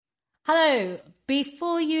Hello.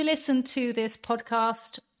 Before you listen to this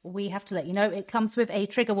podcast, we have to let you know it comes with a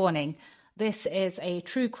trigger warning. This is a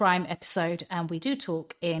true crime episode, and we do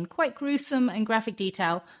talk in quite gruesome and graphic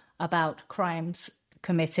detail about crimes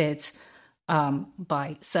committed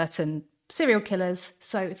by certain serial killers.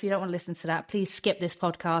 So if you don't want to listen to that, please skip this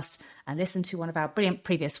podcast and listen to one of our brilliant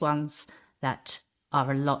previous ones that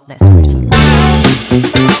are a lot less gruesome.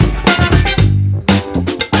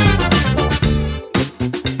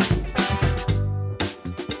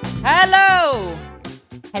 Hello.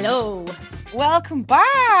 Hello. Welcome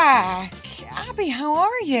back. Abby, how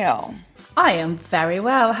are you? I am very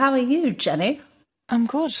well. How are you, Jenny? I'm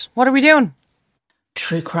good. What are we doing?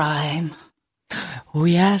 True crime. Oh,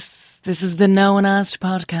 yes. This is the No One Asked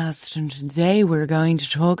podcast, and today we're going to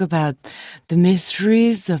talk about the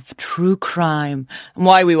mysteries of true crime and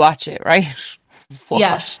why we watch it, right? What?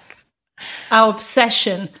 Yeah. Our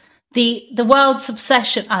obsession. The world's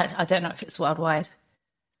obsession. I don't know if it's worldwide.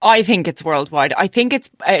 I think it's worldwide. I think it's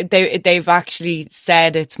they've actually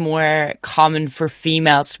said it's more common for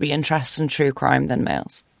females to be interested in true crime than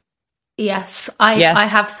males. Yes, I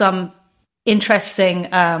have some interesting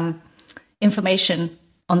information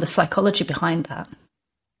on the psychology behind that.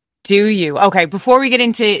 Do you? Okay, before we get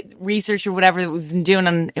into research or whatever that we've been doing,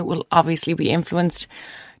 and it will obviously be influenced,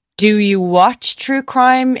 do you watch true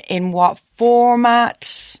crime? In what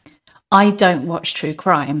format? I don't watch true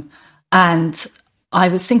crime, and I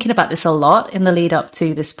was thinking about this a lot in the lead up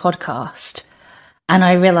to this podcast, and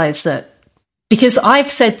I realized that because I've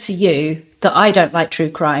said to you that I don't like true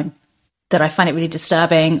crime, that I find it really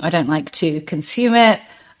disturbing, I don't like to consume it,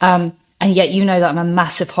 and yet you know that I'm a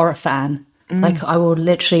massive horror fan. Like, I will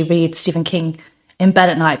literally read Stephen King in bed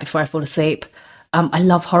at night before I fall asleep. I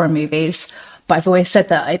love horror movies, but I've always said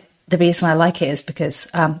that the reason I like it is because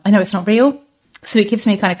I know it's not real, so it gives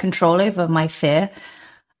me kind of control over my fear.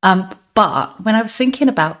 But when I was thinking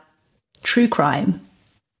about true crime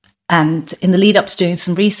and in the lead up to doing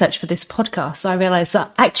some research for this podcast, I realized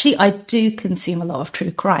that actually I do consume a lot of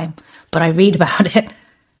true crime, but I read about it.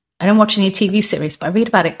 I don't watch any TV series, but I read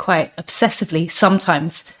about it quite obsessively.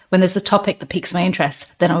 Sometimes when there's a topic that piques my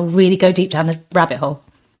interest, then I'll really go deep down the rabbit hole.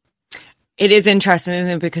 It is interesting,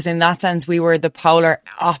 isn't it? Because in that sense, we were the polar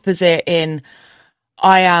opposite in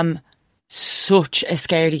I am such a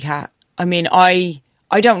scaredy cat. I mean,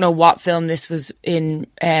 I don't know what film this was in.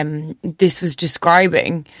 This was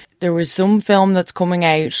describing. There was some film that's coming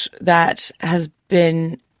out that has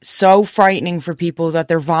been so frightening for people that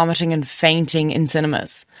they're vomiting and fainting in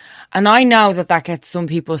cinemas. And I know that gets some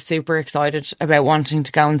people super excited about wanting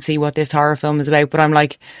to go and see what this horror film is about. But I'm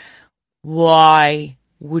like, why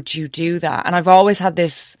would you do that? And I've always had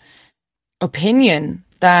this opinion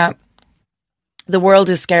that the world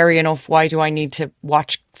is scary enough. Why do I need to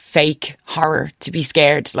watch fake horror to be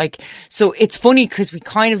scared? Like, so it's funny because we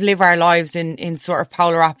kind of live our lives in sort of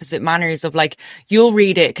polar opposite manners of like, you'll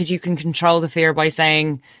read it because you can control the fear by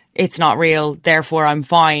saying it's not real, therefore I'm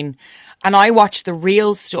fine. And I watch the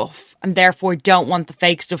real stuff and therefore don't want the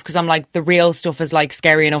fake stuff because I'm like, the real stuff is like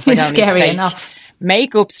scary enough. I don't scary need fake enough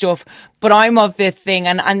makeup stuff. But I'm of this thing,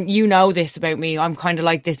 and you know this about me, I'm kind of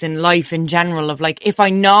like this in life in general of like, if I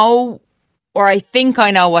know or I think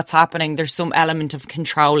I know what's happening, there's some element of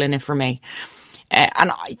control in it for me.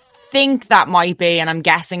 And I think that might be, and I'm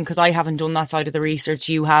guessing because I haven't done that side of the research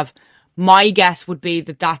you have, my guess would be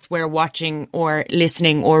that that's where watching or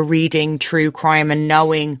listening or reading true crime and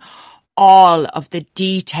knowing all of the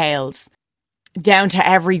details down to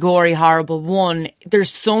every gory, horrible one,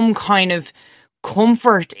 there's some kind of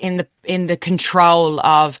comfort in the control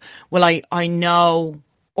of, well, I know,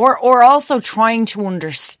 or also trying to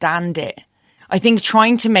understand it. I think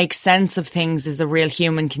trying to make sense of things is a real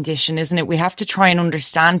human condition, isn't it? We have to try and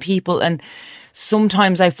understand people. And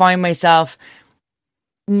sometimes I find myself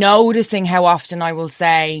noticing how often I will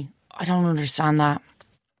say, I don't understand that.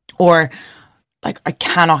 Or like, I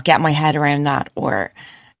cannot get my head around that. Or,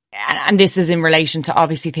 and this is in relation to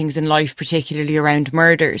obviously things in life, particularly around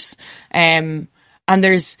murders. And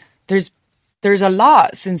there's a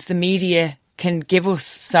lot, since the media can give us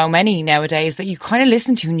so many nowadays, that you kind of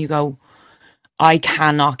listen to and you go, I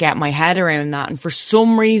cannot get my head around that. And for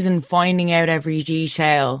some reason, finding out every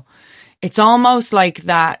detail, it's almost like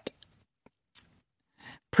that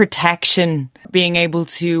protection, being able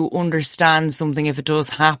to understand something if it does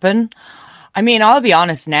happen. I mean, I'll be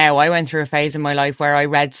honest now, I went through a phase in my life where I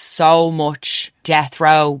read so much death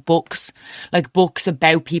row books, like books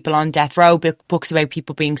about people on death row, books about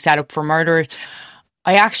people being set up for murder.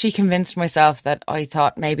 I actually convinced myself that I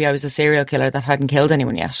thought maybe I was a serial killer that hadn't killed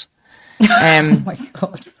anyone yet. Oh my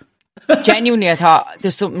God. Genuinely, I thought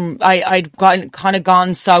there's something, I'd kind of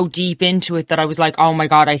gone so deep into it that I was like, oh my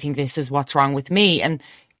God, I think this is what's wrong with me. And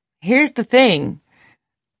here's the thing.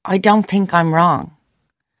 I don't think I'm wrong.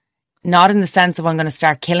 Not in the sense of I'm going to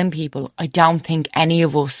start killing people. I don't think any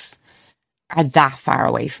of us are that far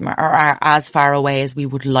away from it, or are as far away as we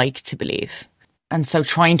would like to believe. And so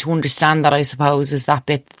trying to understand that, I suppose, is that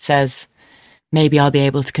bit that says, maybe I'll be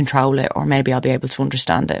able to control it, or maybe I'll be able to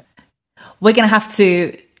understand it. We're going to have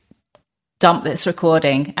to dump this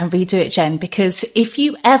recording and redo it, Jen, because if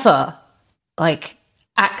you ever like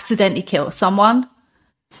accidentally kill someone,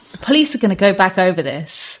 the police are going to go back over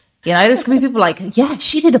this. You know, there's going to be people like, yeah,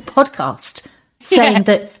 she did a podcast saying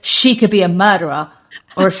that she could be a murderer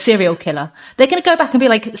or a serial killer. They're going to go back and be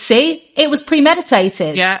like, see, it was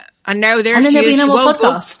premeditated. Yeah, and now there'll be no more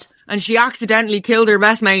podcast. And she accidentally killed her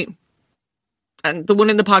best mate, and the one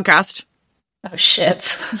in the podcast. Oh,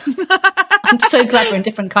 shit. I'm so glad we're in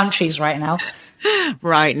different countries right now.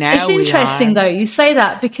 Right now, it's interesting, though, you say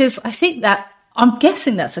that, because I think that, I'm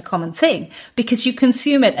guessing that's a common thing, because you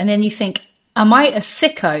consume it and then you think, am I a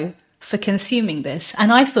sicko for consuming this?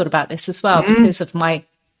 And I thought about this as well because of my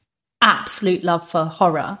absolute love for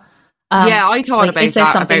horror. Yeah, I thought about that. Is there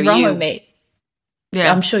something wrong with me?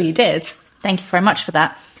 Yeah, I'm sure you did. Thank you very much for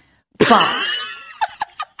that. But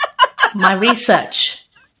my research,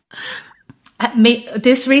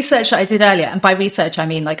 this research I did earlier, and by research I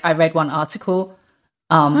mean like I read one article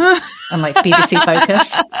on like BBC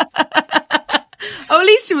Focus. Oh, at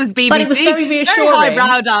least it was BBC. But it was very reassuring. Very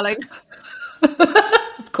highbrow, darling.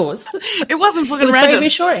 Of course. It wasn't fucking Reddit. It was very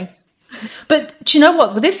reassuring. But do you know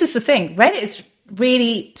what? Well, this is the thing. Reddit is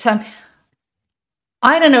really...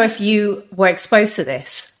 I don't know if you were exposed to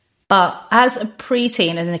this, but as a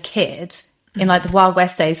preteen and a kid, in like the Wild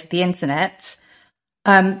West days of the internet,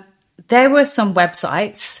 there were some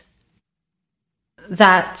websites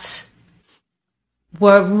that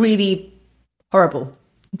were really horrible.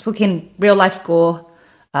 I'm talking real life gore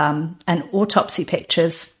and autopsy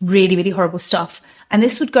pictures, really, really horrible stuff. And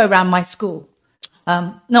this would go around my school.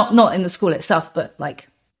 Not in the school itself, but like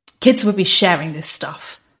kids would be sharing this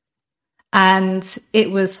stuff. And it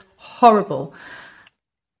was horrible.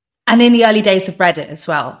 And in the early days of Reddit as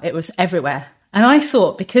well, it was everywhere. And I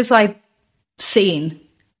thought, because I'd seen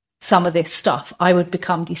some of this stuff, I would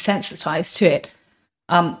become desensitized to it.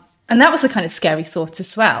 And that was a kind of scary thought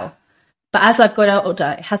as well. But as I've got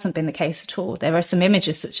older, it hasn't been the case at all. There are some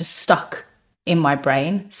images that just stuck in my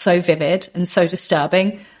brain, so vivid and so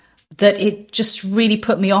disturbing, that it just really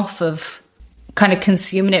put me off of kind of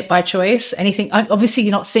consuming it by choice. Obviously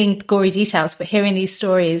you're not seeing gory details, but hearing these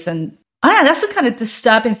stories, and I don't know, that's a kind of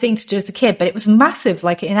disturbing thing to do as a kid, but it was massive,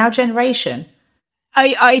 like in our generation.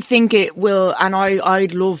 I think it will, and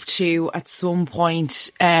I'd love to at some point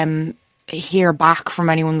hear back from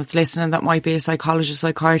anyone that's listening that might be a psychologist,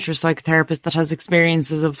 psychiatrist, psychotherapist that has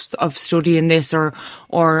experiences of studying this, or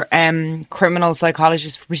criminal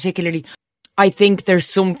psychologists particularly. I think there's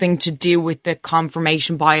something to do with the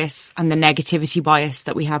confirmation bias and the negativity bias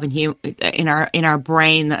that we have in our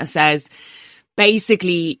brain that says,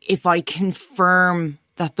 basically, if I confirm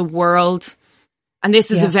that the world, and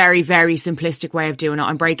this is a very, very simplistic way of doing it.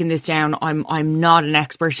 I'm breaking this down. I'm not an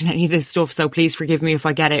expert in any of this stuff, so please forgive me if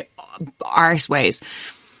I get it arse ways.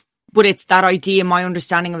 But it's that idea, my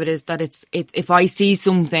understanding of it is that if I see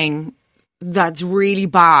something that's really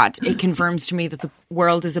bad, it confirms to me that the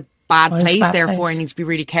world is a bad place, therefore I need to be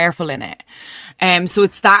really careful in it. So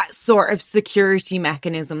it's that sort of security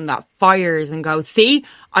mechanism that fires and goes, see,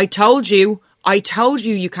 I told you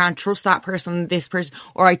you can't trust that person, this person,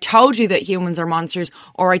 or I told you that humans are monsters,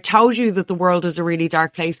 or I told you that the world is a really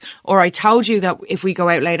dark place, or I told you that if we go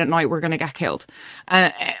out late at night, we're going to get killed.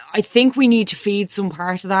 I think we need to feed some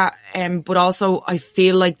part of that, but also I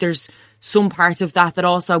feel like there's some part of that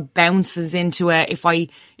also bounces into it. If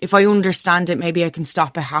I understand it, maybe I can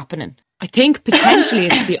stop it happening. I think potentially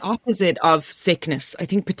it's the opposite of sickness. I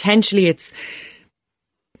think potentially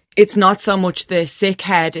it's not so much the sick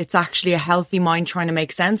head, it's actually a healthy mind trying to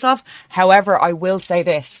make sense of. However, I will say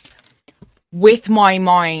this, with my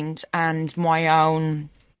mind and my own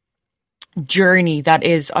journey that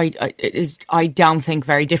is I don't think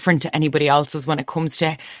very different to anybody else's when it comes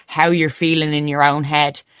to how you're feeling in your own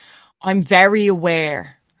head. I'm very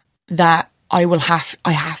aware that I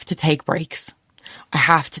have to take breaks. I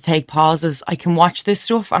have to take pauses. I can watch this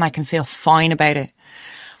stuff and I can feel fine about it.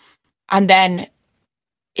 And then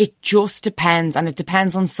it just depends, and it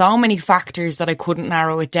depends on so many factors that I couldn't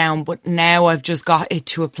narrow it down. But now I've just got it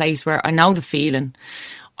to a place where I know the feeling.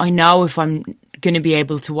 I know if I'm going to be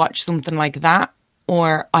able to watch something like that,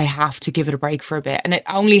 or I have to give it a break for a bit. And it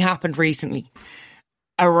only happened recently.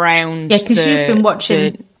 around because you've been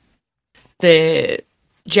watching the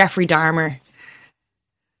Jeffrey Dahmer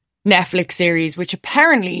Netflix series, which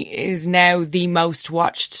apparently is now the most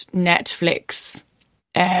watched Netflix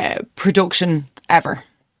production ever.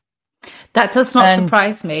 That does not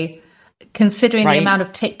surprise me, considering Right. the amount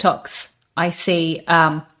of TikToks I see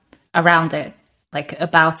around it, like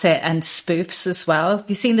about it, and spoofs as well. Have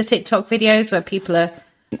you seen the TikTok videos where people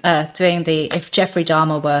are doing the if Jeffrey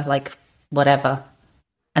Dahmer were like whatever,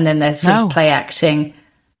 and then they're sort of play acting,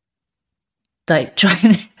 like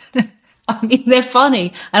trying to, I mean, they're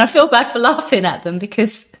funny, and I feel bad for laughing at them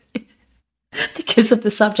because of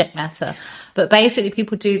the subject matter. But basically,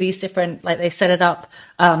 people do these different, like they set it up,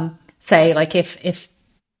 say, like if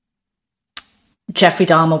Jeffrey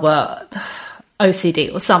Dahmer were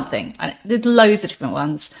OCD or something. And there's loads of different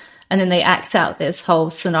ones, and then they act out this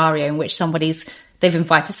whole scenario in which they've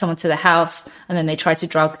invited someone to the house, and then they try to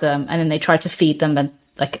drug them, and then they try to feed them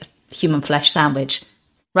like a human flesh sandwich.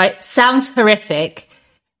 Right? Sounds horrific.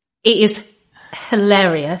 It is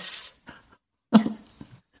hilarious.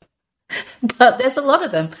 But there's a lot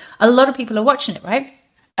of them. A lot of people are watching it, right?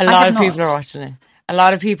 A lot of people are watching it. A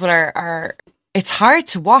lot of people are it's hard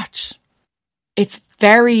to watch. It's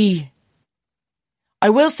very, I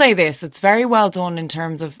will say this, it's very well done in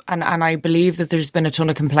terms of, and I believe that there's been a ton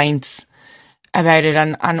of complaints about it,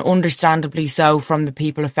 and understandably so from the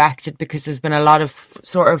people affected, because there's been a lot of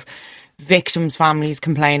sort of victims' families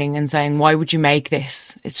complaining and saying, why would you make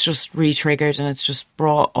this? It's just re-triggered and it's just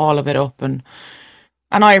brought all of it up. And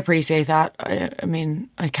I appreciate that. I mean,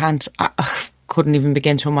 I couldn't even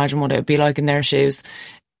begin to imagine what it would be like in their shoes.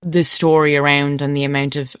 The story around and the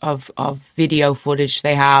amount of video footage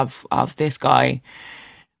they have of this guy.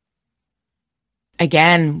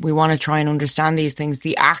 Again, we want to try and understand these things.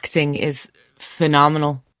 The acting is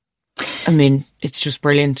phenomenal. I mean, it's just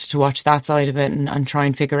brilliant to watch that side of it and try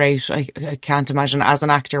and figure out. I can't imagine as an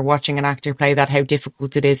actor, watching an actor play that, how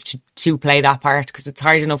difficult it is to play that part, because it's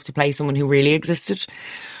hard enough to play someone who really existed.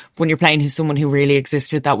 When you're playing someone who really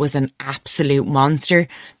existed, that was an absolute monster,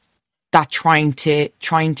 that trying to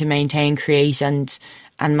maintain, create and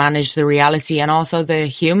manage the reality and also the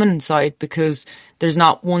human side, because there's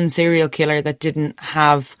not one serial killer that didn't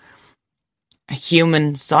have a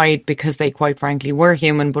human side, because they quite frankly were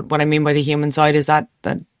human. But what I mean by the human side is that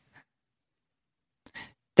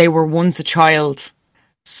they were once a child,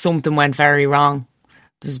 something went very wrong.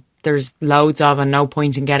 There's loads of, and no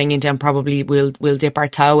point in getting into, and probably we'll dip our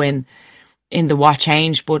toe in the what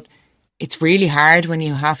changed, but it's really hard when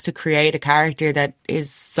you have to create a character that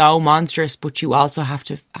is so monstrous, but you also have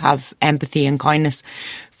to have empathy and kindness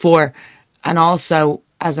for, and also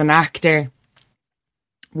as an actor,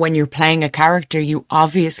 when you're playing a character, you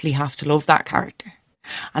obviously have to love that character.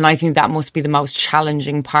 And I think that must be the most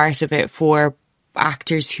challenging part of it for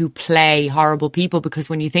actors who play horrible people, because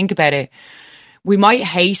when you think about it, we might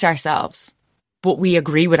hate ourselves, but we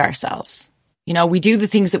agree with ourselves. You know, we do the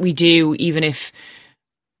things that we do, even if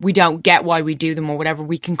we don't get why we do them or whatever,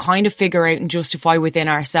 we can kind of figure out and justify within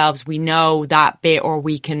ourselves. We know that bit, or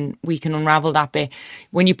we can unravel that bit.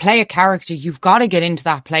 When you play a character, you've got to get into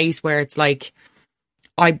that place where it's like,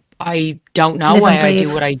 I don't know why I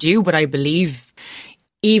do what I do, but I believe,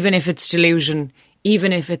 even if it's delusion,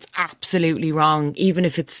 even if it's absolutely wrong, even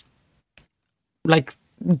if it's like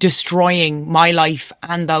destroying my life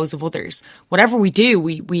and those of others, whatever we do,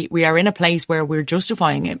 we are in a place where we're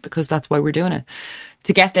justifying it, because that's why we're doing it.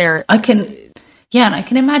 To get there, and I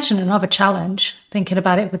can imagine another challenge, thinking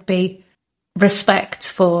about it, would be respect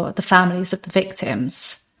for the families of the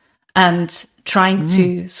victims, and trying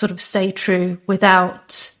to sort of stay true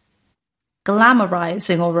without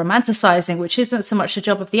glamorizing or romanticizing, which isn't so much the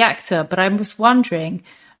job of the actor. But I was wondering,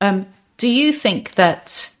 do you think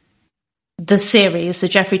that the series, the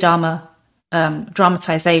Jeffrey Dahmer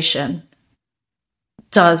dramatization,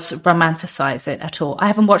 does romanticize it at all? I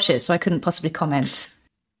haven't watched it, so I couldn't possibly comment.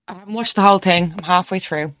 I haven't watched the whole thing. I'm halfway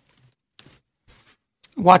through.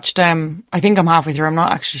 I think I'm halfway through. I'm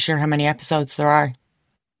not actually sure how many episodes there are.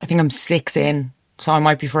 I think I'm 6 in, so I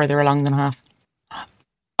might be further along than half.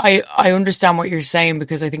 I understand what you're saying,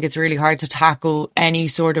 because I think it's really hard to tackle any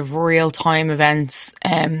sort of real-time events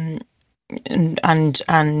and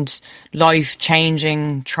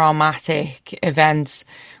life-changing, traumatic events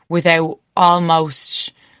without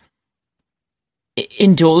almost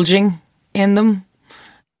indulging in them.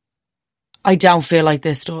 I don't feel like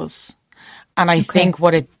this does. And I think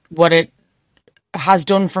what it has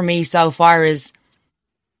done for me so far is,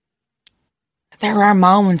 there are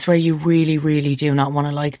moments where you really, really do not want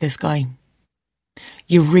to like this guy.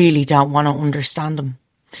 You really don't want to understand him.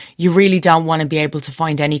 you really don't want to be able to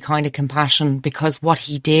find any kind of compassion, because what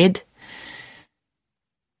he did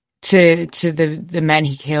to the men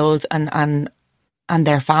he killed and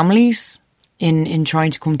their families in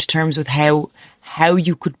trying to come to terms with how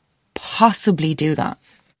you could possibly do that.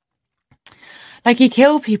 Like, he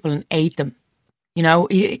killed people and ate them. You know,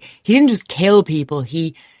 he didn't just kill people,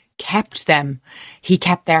 he kept them. He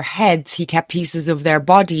kept their heads, he kept pieces of their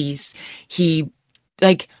bodies. He,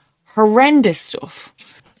 like, horrendous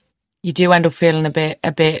stuff. You do end up feeling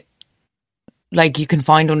a bit like you can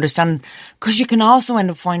find understanding, because you can also end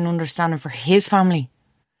up finding understanding for his family.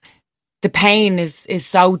 The pain is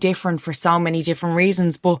so different for so many different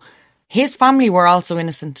reasons, but his family were also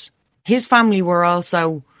innocent. His family were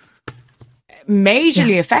also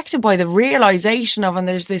majorly affected by the realization of, and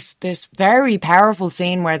there's this very powerful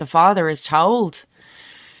scene where the father is told,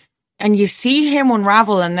 and you see him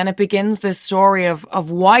unravel, and then it begins this story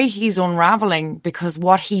of why he's unraveling, because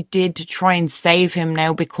what he did to try and save him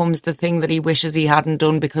now becomes the thing that he wishes he hadn't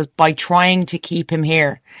done, because by trying to keep him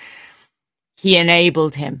here, he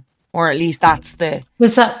enabled him, or at least that's the...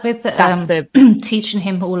 Was that with the teaching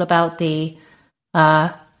him all about the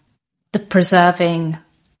preserving...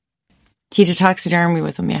 He did taxidermy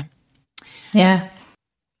with him, yeah. Yeah.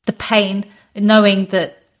 The pain, knowing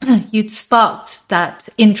that you'd sparked that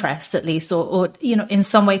interest, at least, or you know, in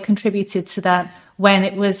some way contributed to that, when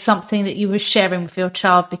it was something that you were sharing with your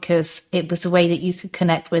child because it was a way that you could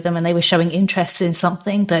connect with them, and they were showing interest in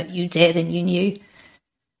something that you did and you knew.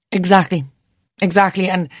 Exactly.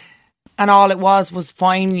 And all it was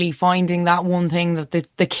finally finding that one thing that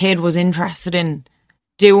the kid was interested in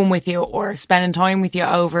doing with you, or spending time with you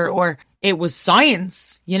over, or it was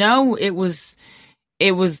science, you know, it was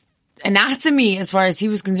anatomy as far as he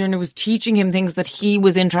was concerned. It was teaching him things that he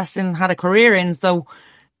was interested in and had a career in. So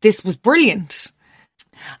this was brilliant.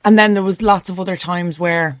 And then there was lots of other times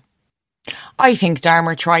where I think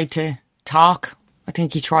Dahmer tried to talk. I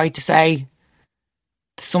think he tried to say,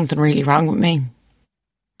 there's something really wrong with me.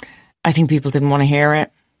 I think people didn't want to hear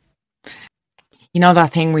it. You know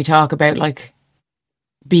that thing we talk about, like,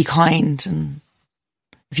 be kind, and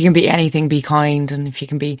if you can be anything, be kind, and if you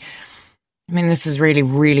can be... I mean, this is really,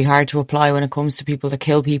 really hard to apply when it comes to people that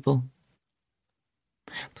kill people.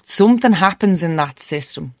 But something happens in that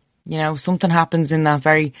system, you know, something happens in that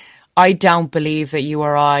very... I don't believe that you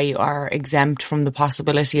or I are exempt from the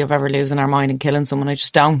possibility of ever losing our mind and killing someone. I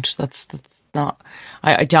just don't. That's not...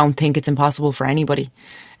 I don't think it's impossible for anybody.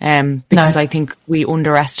 Because I think we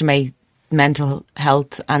underestimate mental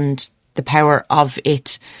health and the power of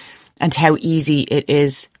it, and how easy it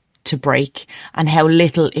is to break, and how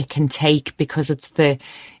little it can take, because it's the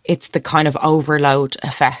kind of overload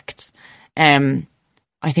effect. I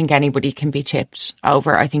think anybody can be tipped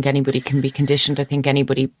over. I think anybody can be conditioned. I think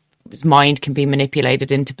anybody's mind can be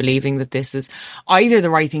manipulated into believing that this is either the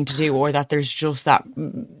right thing to do, or that there's just that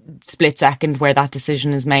split second where that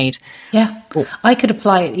decision is made. Yeah. I could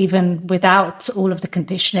apply it even without all of the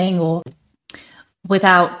conditioning, or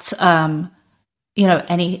without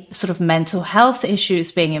any sort of mental health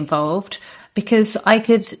issues being involved, because I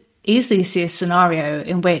could easily see a scenario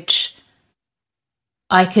in which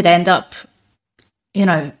I could end up,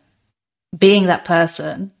 being that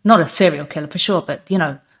person, not a serial killer for sure, but,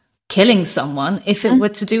 killing someone if it were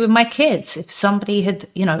to do with my kids. If somebody had,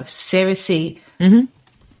 seriously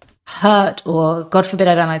hurt, or God forbid,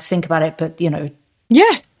 I don't like to think about it, but,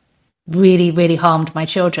 really, really harmed my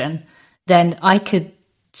children, then I could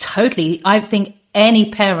totally, I think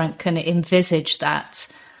any parent can envisage that.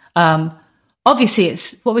 Obviously,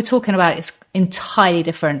 it's what we're talking about is entirely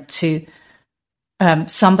different to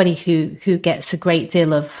somebody who gets a great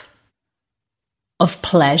deal of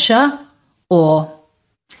pleasure or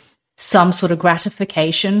some sort of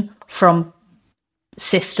gratification from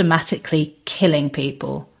systematically killing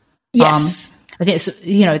people. Yes. I think it's,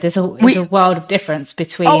 there's a world of difference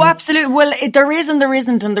between... Oh, absolutely. Well, there is and there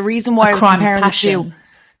isn't. And the reason why I was comparing the two...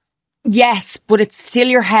 Yes, but it's still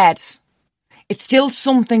your head. It's still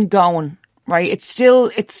something going, right? It's still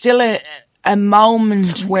a moment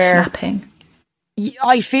something where... snapping.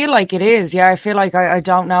 I feel like it is. Yeah, I feel like I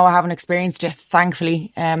don't know. I haven't experienced it,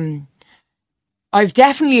 thankfully. I've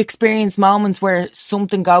definitely experienced moments where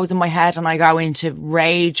something goes in my head and I go into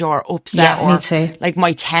rage or upset, or me too. Like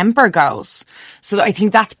my temper goes. So I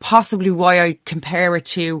think that's possibly why I compare it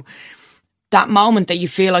to that moment that you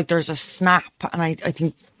feel like there's a snap. And I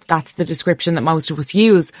think that's the description that most of us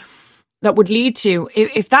use, that would lead to,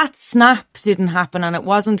 if that snap didn't happen and it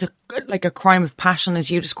wasn't like a crime of passion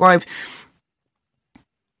as you described.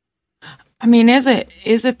 I mean, is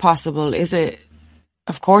it possible? Is it?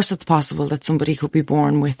 Of course it's possible that somebody could be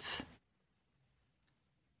born with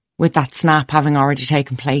with that snap having already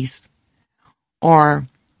taken place, or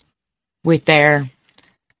with their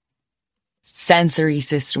sensory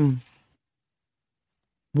system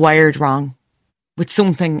wired wrong, with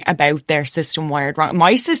something about their system wired wrong.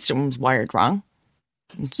 My system's wired wrong.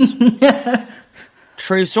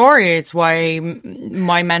 True story. It's why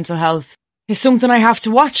my mental health is something I have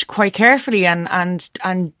to watch quite carefully,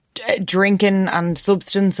 and drinking and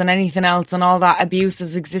substance and anything else and all that abuse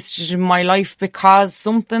has existed in my life because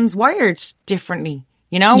something's wired differently.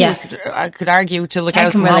 You know, I could argue till the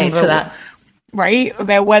cows come home. I can relate to that. Right?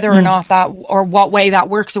 About whether or not that, or what way that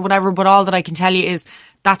works or whatever. But all that I can tell you is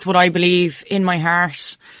that's what I believe in my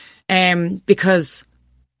heart. Because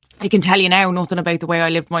I can tell you now, nothing about the way I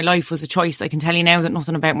lived my life was a choice. I can tell you now that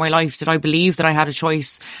nothing about my life did I believe that I had a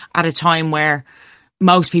choice at a time where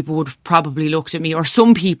most people would have probably looked at me, or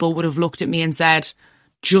some people would have looked at me and said,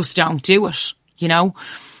 just don't do it, you know?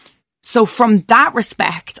 So from that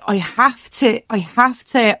respect, I have to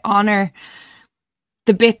honour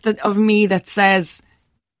the bit of me that says,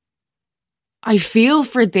 I feel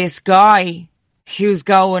for this guy who's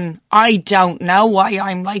going, I don't know why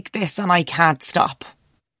I'm like this and I can't stop.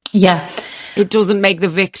 Yeah. It doesn't make the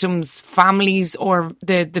victims' families or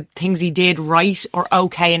the things he did right or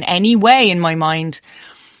okay in any way in my mind.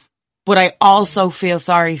 But I also feel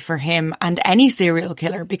sorry for him and any serial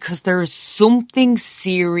killer, because there's something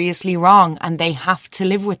seriously wrong and they have to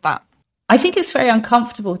live with that. I think it's very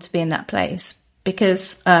uncomfortable to be in that place,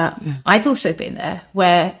 because I've also been there,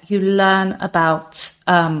 where you learn about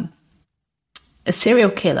a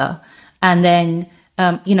serial killer, and then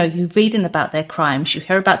you're reading about their crimes, you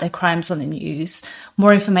hear about their crimes on the news,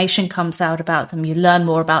 more information comes out about them, you learn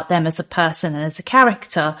more about them as a person and as a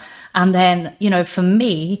character. And then, for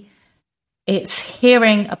me, it's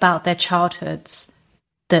hearing about their childhoods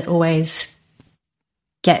that always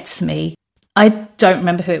gets me. I don't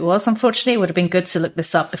remember who it was, unfortunately. It would have been good to look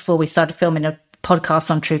this up before we started filming a podcast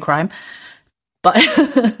on true crime. But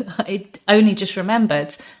I only just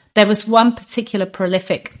remembered there was one particular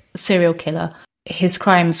prolific serial killer. His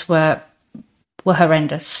crimes were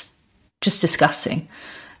horrendous, just disgusting.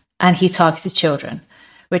 And he targeted children,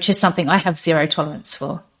 which is something I have zero tolerance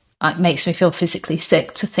for. It makes me feel physically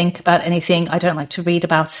sick to think about anything. I don't like to read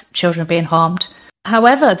about children being harmed.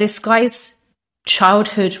 However, this guy's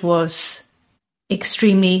childhood was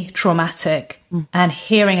extremely traumatic, and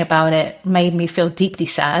hearing about it made me feel deeply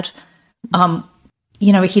sad.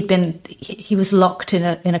 He was locked in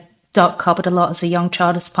a dark cupboard a lot as a young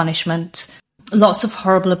child as punishment. Lots of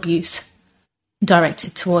horrible abuse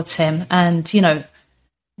directed towards him. And,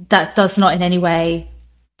 that does not in any way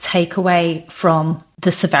take away from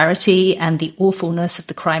the severity and the awfulness of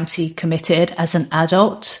the crimes he committed as an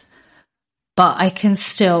adult. But I can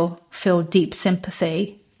still feel deep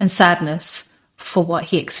sympathy and sadness for what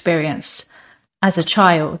he experienced as a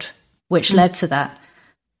child, which led to that.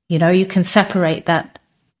 You can separate that,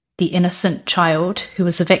 the innocent child who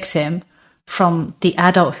was a victim, from the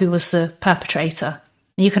adult who was the perpetrator.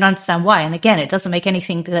 And you can understand why. And again, it doesn't make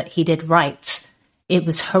anything that he did right. It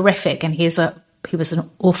was horrific, and he was an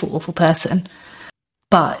awful, awful person.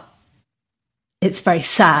 But it's very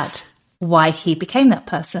sad why he became that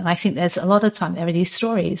person. I think there's a lot of time there are these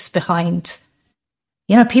stories behind,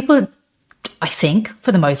 people, I think,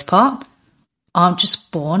 for the most part, aren't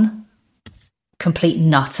just born complete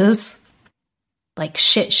nutters. Like,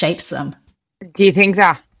 shit shapes them. Do you think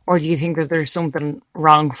that? Or do you think that there's something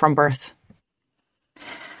wrong from birth?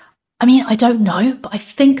 I mean, I don't know, but I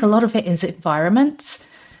think a lot of it is environment.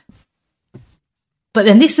 But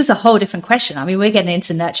then this is a whole different question. I mean, we're getting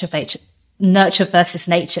into nurture versus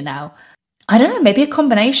nature now. I don't know, maybe a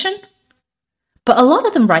combination. But a lot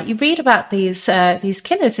of them, right, you read about these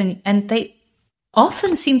killers and they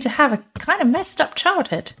often seem to have a kind of messed up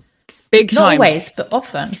childhood. Big time. Not always, but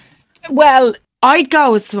often. Well, I'd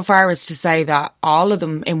go so far as to say that all of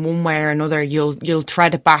them, in one way or another, you'll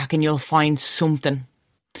thread it back and you'll find something.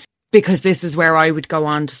 Because this is where I would go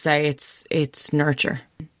on to say it's nurture.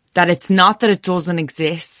 That it's not that it doesn't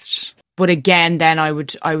exist, but again, then I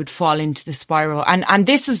would fall into the spiral. And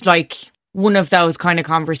this is like one of those kind of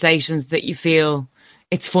conversations that you feel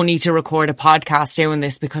it's funny to record a podcast doing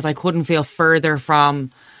this, because I couldn't feel further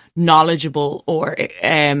from knowledgeable or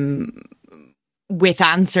with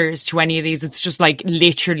answers to any of these. It's just like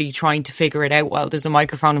literally trying to figure it out while there's a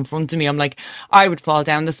microphone in front of me. I'm like, I would fall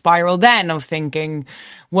down the spiral then of thinking,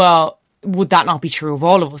 well, would that not be true of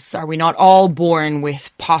all of us? Are we not all born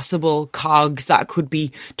with possible cogs that could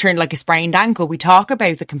be turned like a sprained ankle? We talk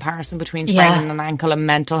about the comparison between spraining an ankle and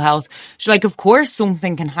mental health. So like, of course,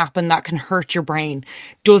 something can happen that can hurt your brain.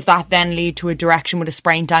 Does that then lead to a direction with a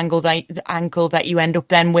sprained ankle that you end up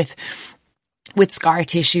then with scar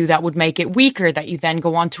tissue that would make it weaker, that you then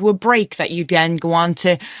go on to a break, that you then go on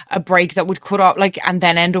to a break that would cut off, like, and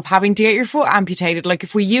then end up having to get your foot amputated? Like,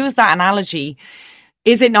 if we use that analogy,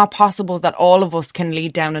 is it not possible that all of us can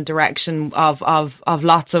lead down a direction of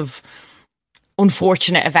lots of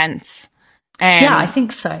unfortunate events? Yeah, I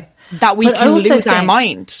think so. That we can lose our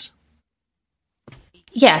mind.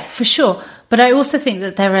 Yeah, for sure. But I also think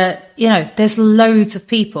that there are, there's loads of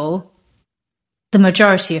people, the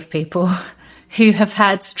majority of people, who have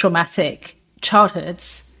had traumatic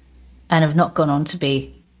childhoods and have not gone on to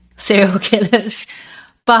be serial killers.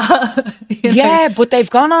 But but they've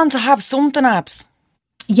gone on to have something, abs.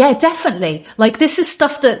 Yeah, definitely. Like, this is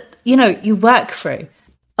stuff that, you work through.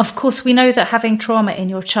 Of course, we know that having trauma in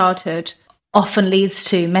your childhood often leads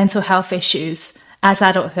to mental health issues as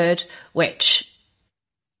adulthood, which,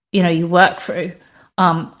 you work through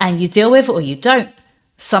and you deal with, or you don't.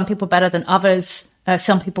 Some people better than others.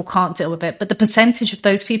 Some people can't deal with it. But the percentage of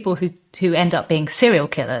those people who end up being serial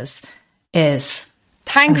killers is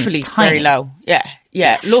thankfully very low. Yeah.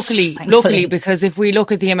 Yes, luckily, because if we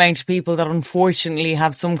look at the amount of people that unfortunately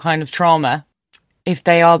have some kind of trauma, if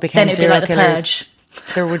they all became serial killers,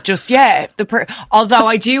 there would just although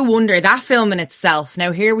I do wonder, that film in itself.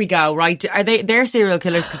 Now here we go. Right, they're serial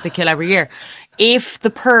killers because they kill every year. If The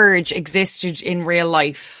Purge existed in real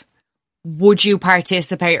life, would you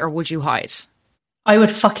participate or would you hide? I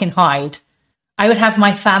would fucking hide. I would have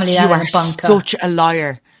my family out in a bunker. You are such a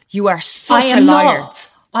liar. You are such a liar. Not.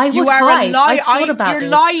 I would hide. I thought about You're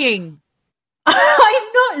this. lying.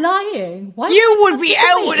 I'm not lying. Why you would be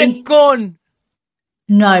out with a gun.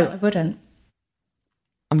 No, I wouldn't.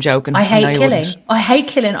 I'm joking. I hate killing. I hate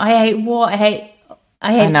killing. I hate war. I hate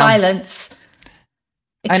violence.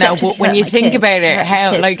 I know, but when you think about it,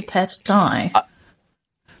 how prepared to die.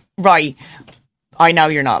 Right. I know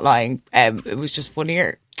you're not lying. It was just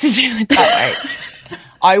funnier to do it that way.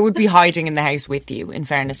 I would be hiding in the house with you, in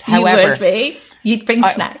fairness. However, you would be. You'd bring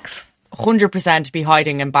snacks. 100% be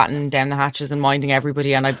hiding and battening down the hatches and minding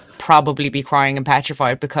everybody, and I'd probably be crying and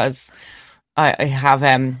petrified because I have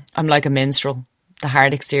I'm like a minstrel, the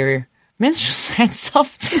hard exterior. Minstrel sounds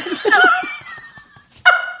soft.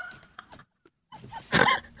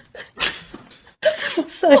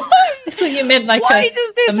 So I thought you meant like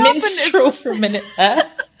a minstrel for a minute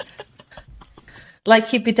there.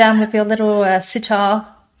 Like you'd be down with your little sitar.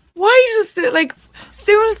 Why just like, as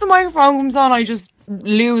soon as the microphone comes on, I just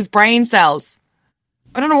lose brain cells.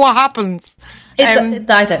 I don't know what happens.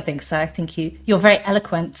 I don't think so. I think you're very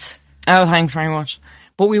eloquent. Oh, thanks very much.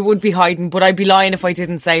 But we would be hiding. But I'd be lying if I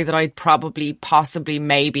didn't say that I'd probably, possibly,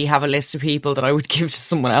 maybe have a list of people that I would give to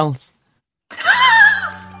someone else.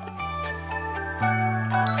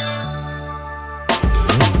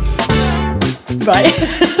 Right.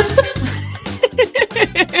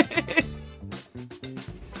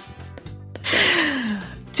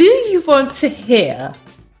 Do you want to hear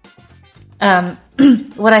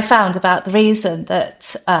what I found about the reason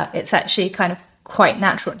that it's actually kind of quite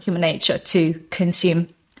natural in human nature to consume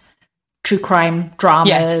true crime dramas?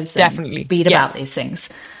 Yes, definitely. And read about these things.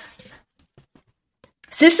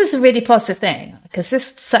 So this is a really positive thing because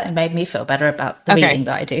this certainly made me feel better about the reading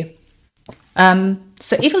that I do.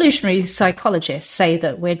 So evolutionary psychologists say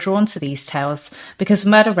that we're drawn to these tales because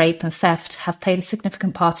murder, rape and theft have played a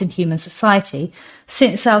significant part in human society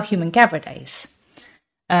since our human-gatherer days.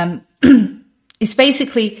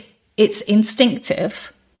 It's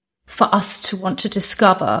instinctive for us to want to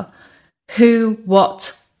discover who,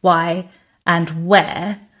 what, why and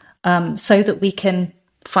where, so that we can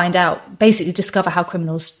find out, basically discover how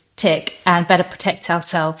criminals tick and better protect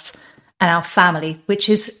ourselves and our family, which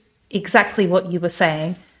is exactly what you were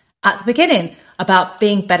saying at the beginning about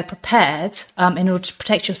being better prepared in order to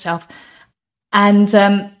protect yourself. And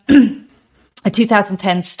a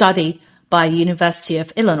 2010 study by University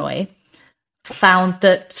of Illinois found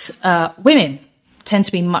that women tend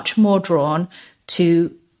to be much more drawn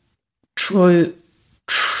to true.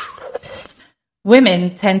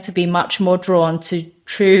 Women tend to be much more drawn to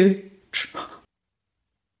true.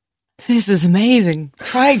 This is amazing.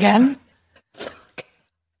 Try again.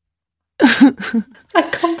 A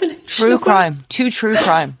combination. True crime. To true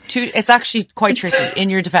crime. It's actually quite tricky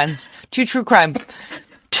in your defense. To true crime.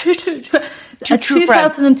 A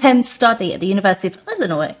 2010 study at the University of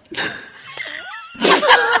Illinois.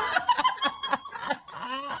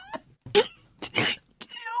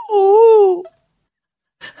 Ooh.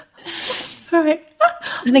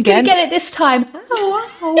 And again, get it this time.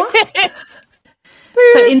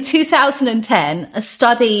 So in 2010, a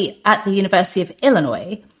study at the University of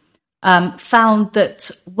Illinois found that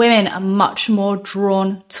women are much more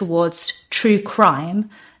drawn towards true crime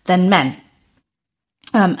than men.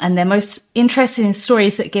 And they're most interested in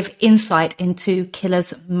stories that give insight into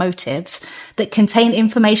killers' motives, that contain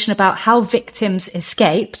information about how victims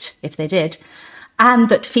escaped, if they did, and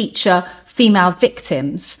that feature female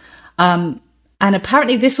victims. And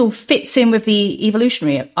apparently this all fits in with the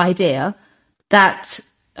evolutionary idea that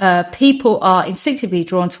people are instinctively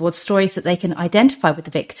drawn towards stories that they can identify with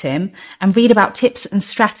the victim and read about tips and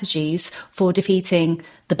strategies for defeating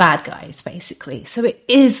the bad guys, basically. So it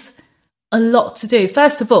is a lot to do.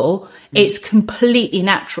 First of all, it's completely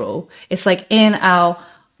natural. It's like in our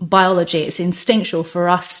biology, it's instinctual for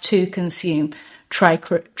us to consume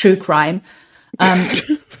true crime.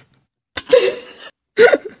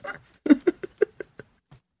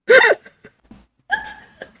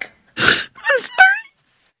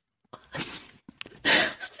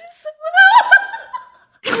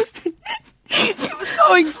 It was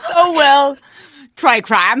going so well. Try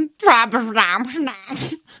crime.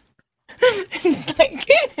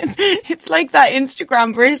 It's like that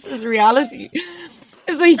Instagram versus reality.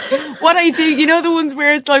 It's like what I do, you know, the ones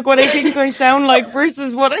where it's like what I think I sound like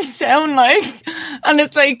versus what I sound like. And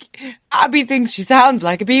it's like Abby thinks she sounds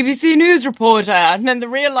like a BBC News reporter, and then the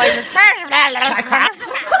real life is true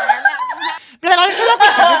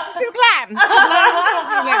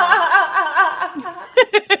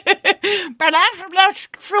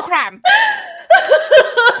crime.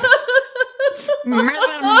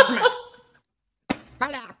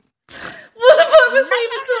 What the fuck was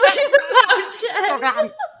even talking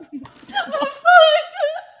about,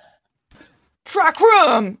 Track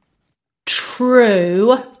room.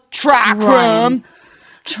 True. Track room.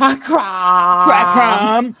 Track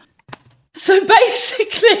room. So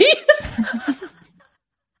basically,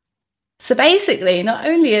 not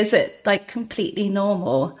only is it like completely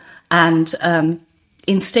normal and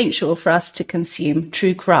instinctual for us to consume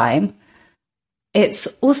true crime, it's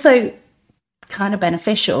also kind of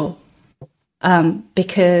beneficial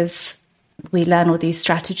because we learn all these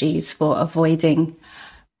strategies for avoiding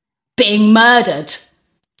being murdered.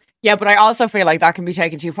 Yeah, but I also feel like that can be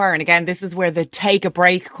taken too far. And again, this is where the take a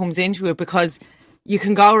break comes into it, because you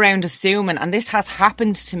can go around assuming, and this has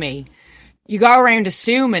happened to me, you go around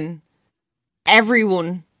assuming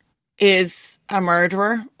everyone is a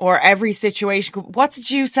murderer, or every situation. What did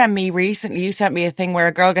you send me recently? You sent me a thing where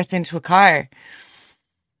a girl gets into a car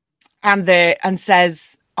and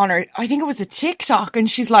says on her, I think it was a TikTok, and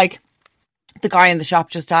she's like, the guy in the shop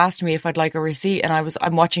just asked me if I'd like a receipt, and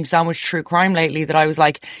I'm watching so much true crime lately that I was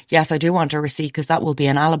like, yes, I do want a receipt, because that will be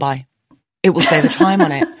an alibi. It will say the time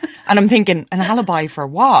on it. And I'm thinking, an alibi for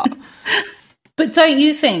what? But don't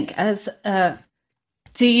you think,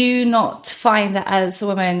 do you not find that as a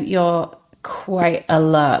woman you're quite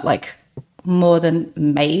alert, like more than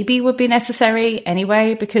maybe would be necessary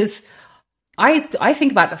anyway? Because I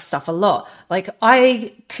think about this stuff a lot. Like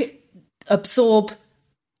I could absorb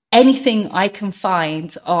anything I can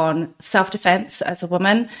find on self-defense as a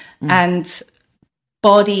woman and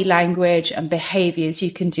body language and behaviors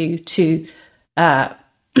you can do to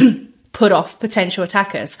put off potential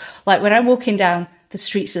attackers. Like when I'm walking down the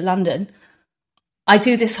streets of London, I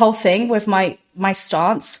do this whole thing with my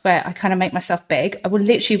stance where I kind of make myself big. I will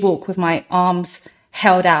literally walk with my arms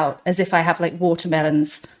held out as if I have like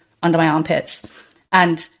watermelons under my armpits,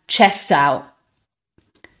 and chest out,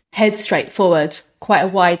 head straight forward, quite a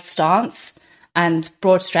wide stance and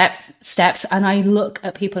broad steps. And I look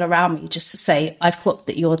at people around me just to say, I've clocked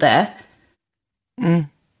that you're there.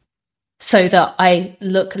 So that I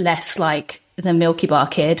look less like the Milky Bar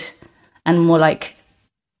kid and more like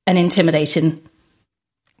an intimidating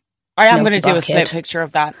I am going to do a split picture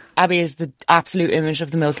of that. Abby is the absolute image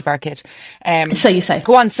of the Milky Bar kid. So you say.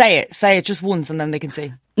 Go on, say it. Say it just once and then they can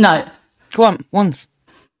see. No. Go on, once.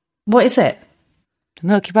 What is it? The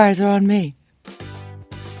Milky Bars are on me.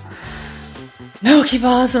 Milky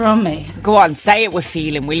Bars are on me. Go on, say it with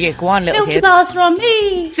feeling, will you? Go on, little Milky kid. Bars are on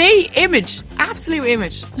me. See? Image. Absolute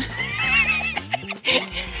image.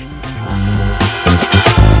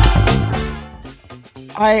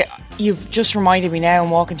 You've just reminded me now, I'm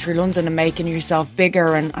walking through London and making yourself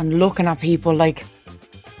bigger and looking at people like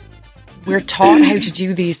we're taught how to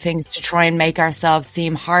do these things to try and make ourselves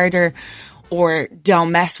seem harder or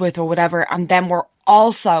don't mess with or whatever. And then we're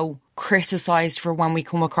also criticised for when we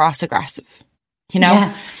come across aggressive, you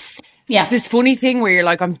know? Yeah. This funny thing where you're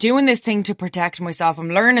like, I'm doing this thing to protect myself.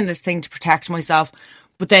 I'm learning this thing to protect myself.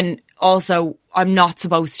 But then also I'm not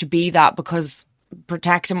supposed to be that because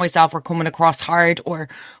protecting myself or coming across hard or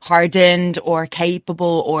hardened or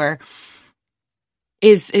capable or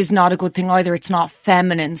is not a good thing either. It's not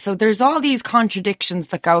feminine. So there's all these contradictions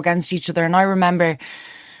that go against each other. And I remember,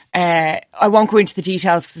 I won't go into the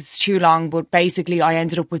details because it's too long, but basically I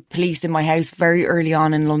ended up with police in my house very early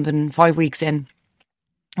on in London, 5 weeks in.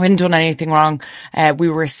 We hadn't done anything wrong. We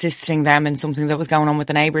were assisting them in something that was going on with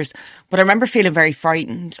the neighbours. But I remember feeling very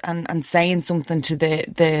frightened and saying something to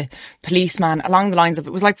the policeman along the lines of,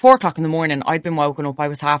 it was like 4 o'clock in the morning. I'd been woken up. I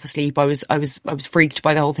was half asleep. I was freaked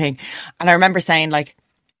by the whole thing. And I remember saying, like,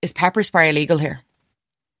 is pepper spray illegal here?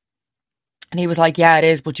 And he was like, yeah, it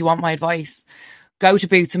is. But do you want my advice? Go to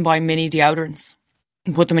Boots and buy mini deodorants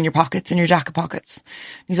and put them in your pockets, in your jacket pockets.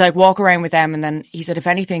 He's like, walk around with them. And then he said, if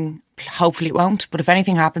anything, hopefully it won't, but if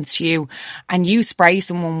anything happens to you and you spray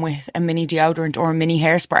someone with a mini deodorant or a mini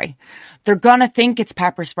hairspray, they're going to think it's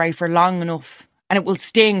pepper spray for long enough, and it will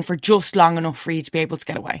sting for just long enough for you to be able to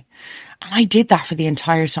get away. And I did that for the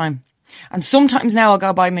entire time. And sometimes now I'll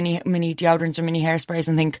go buy mini deodorants or mini hairsprays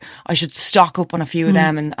and think I should stock up on a few of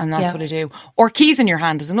them, and that's what I do. Or keys in your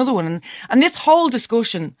hand is another one. And this whole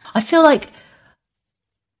discussion, I feel like,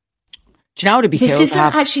 do you know what it'd be this cool isn't to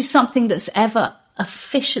have? actually something that's ever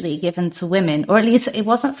officially given to women, or at least it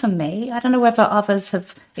wasn't for me. I don't know whether others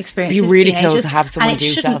have experienced It'd this. be really teenagers, cool to have someone and it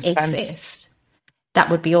do shouldn't self-defense. exist. That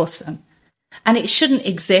would be awesome. And it shouldn't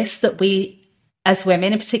exist that we, as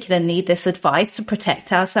women in particular, need this advice to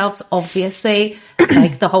protect ourselves. Obviously,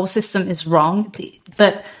 like, the whole system is wrong.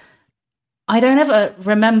 But I don't ever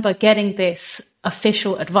remember getting this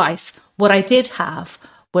official advice. What I did have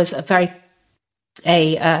was a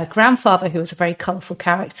grandfather who was a very colourful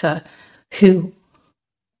character who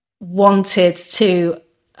wanted to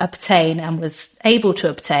obtain and was able to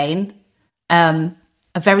obtain a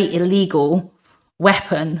very illegal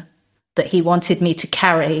weapon that he wanted me to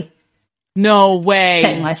carry. No way. To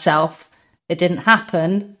protect myself. It didn't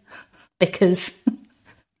happen because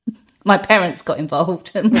my parents got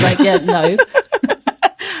involved and were like, yeah, no.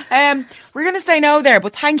 We're going to say no there,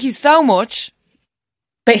 but thank you so much.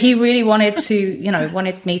 But he really wanted to,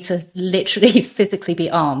 wanted me to literally physically be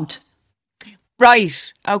armed.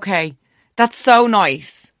 Right. Okay. That's so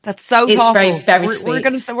nice. That's so it's thoughtful. Very, very sweet. We're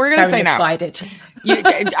going to say no. Misguided.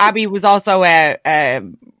 Abby was also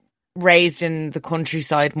raised in the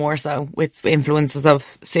countryside more so, with influences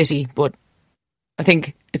of city, but I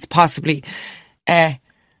think it's possibly my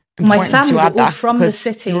family were all from the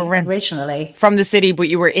city originally. From the city, but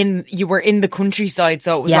you were in the countryside,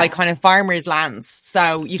 so it was like kind of farmers' lands.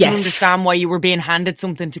 So you can understand why you were being handed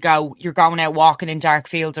something to go. You're going out walking in dark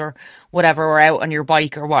fields or whatever, or out on your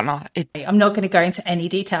bike or whatnot. I'm not going to go into any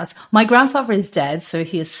details. My grandfather is dead, so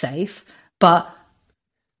he is safe. But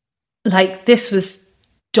like, this was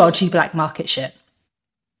dodgy black market shit.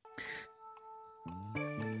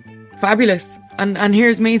 Fabulous. And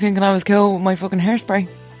here's me thinking I was cool with my fucking hairspray.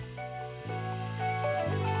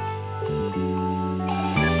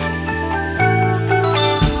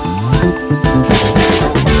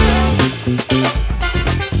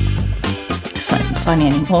 It's not even funny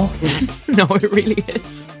anymore. No, it really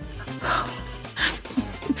is.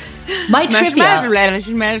 My trivia.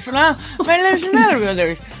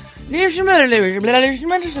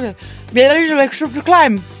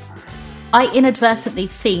 I inadvertently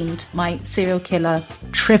themed my serial killer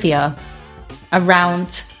trivia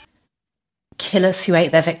around killers who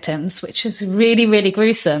ate their victims, which is really, really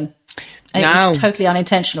gruesome. It was totally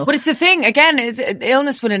unintentional. But it's a thing, again,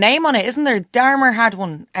 illness with a name on it, isn't there? Dahmer had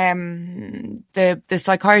one. The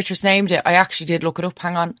psychiatrist named it. I actually did look it up.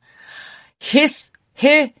 Hang on.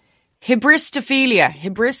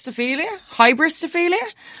 Hybristophilia.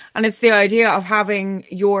 And it's the idea of having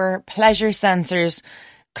your pleasure sensors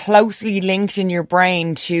closely linked in your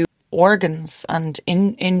brain to organs and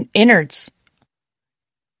in innards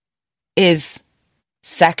is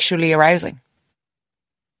sexually arousing.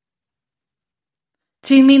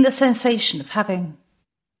 Do you mean the sensation of having,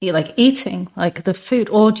 like, eating, like the food,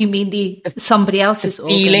 or do you mean somebody else's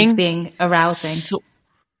organs being arousing?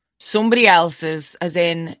 Somebody else's, as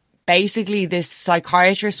in, basically this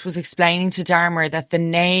psychiatrist was explaining to Dahmer that the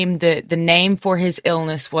name for his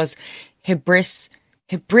illness was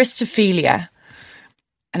hybristophilia.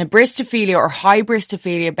 And hybristophilia or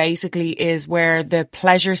hybristophilia basically is where the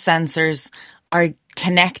pleasure sensors are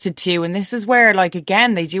connected to. And this is where, like,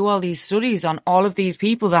 again, they do all these studies on all of these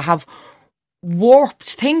people that have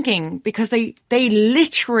warped thinking, because they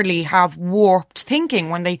literally have warped thinking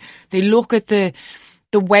when they look at the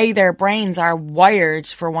way their brains are wired,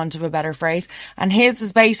 for want of a better phrase. And his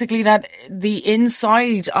is basically that the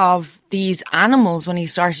inside of these animals, when he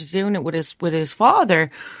started doing it with his father,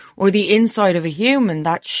 or the inside of a human,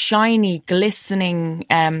 that shiny, glistening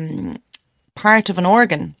part of an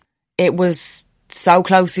organ. It was so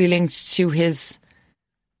closely linked to his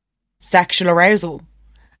sexual arousal.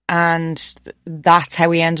 And that's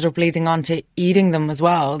how he ended up leading on to eating them as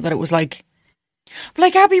well. That it was like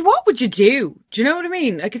Abby, what would you do? Do you know what I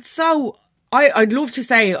mean? Like, it's so... I'd love to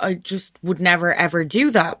say I just would never, ever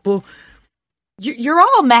do that. But you're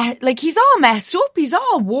all... he's all messed up. He's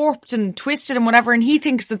all warped and twisted and whatever. And he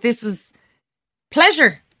thinks that this is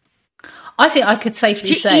pleasure. I think I could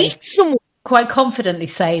safely say... eat someone. Quite confidently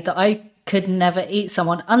say that I could never eat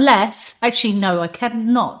someone unless... Actually, no, I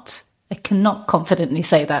cannot. I cannot confidently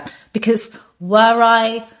say that. Because were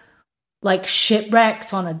I... like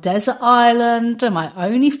shipwrecked on a desert island and my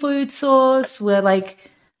only food source were like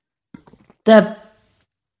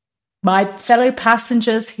my fellow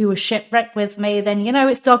passengers who were shipwrecked with me, then, you know,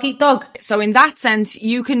 it's dog eat dog. So in that sense,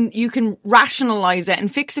 you can rationalize it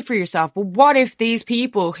and fix it for yourself. But what if these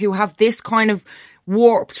people who have this kind of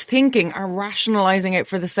warped thinking are rationalizing it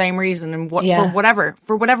for the same reason and for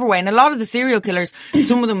whatever way? And a lot of the serial killers,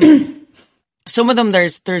 some of them,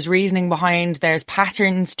 there's reasoning behind, there's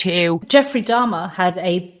patterns too. Jeffrey Dahmer had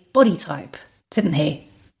a body type, didn't he?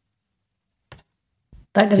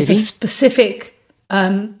 Like there was a specific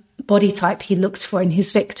body type he looked for in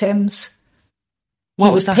his victims. He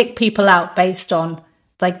would pick people out based on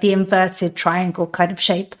like the inverted triangle kind of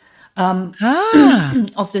shape of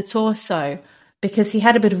the torso, because he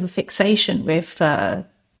had a bit of a fixation with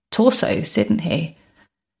torsos, didn't he?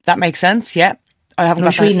 That makes sense, yeah. I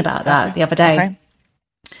was reading about that the other day. Okay.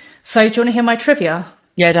 So, do you want to hear my trivia?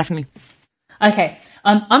 Yeah, definitely. Okay.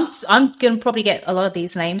 I'm going to probably get a lot of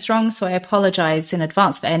these names wrong, so I apologise in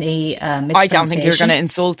advance for any mispronunciation. I don't think you're going to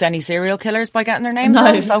insult any serial killers by getting their names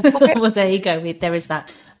wrong. So okay. Well, there you go. There is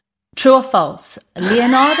that. True or false?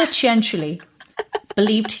 Leonardo Cianciulli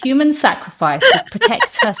believed human sacrifice would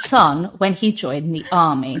protect her son when he joined the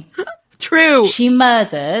army. True. She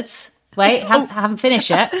murdered... Wait, haven't finished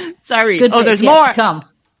yet. Sorry. Good there's more to come.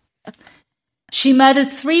 She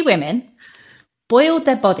murdered 3 women, boiled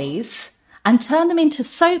their bodies, and turned them into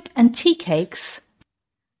soap and tea cakes.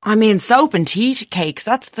 I mean, soap and tea cakes.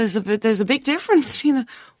 There's a big difference between them.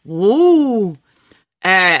 Whoa.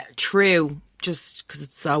 True. Just because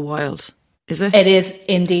it's so wild. Is it? It is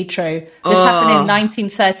indeed true. This happened in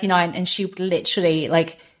 1939, and she would literally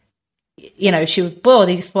she would boil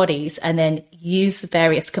these bodies and then use the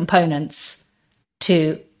various components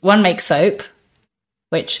to, one, make soap,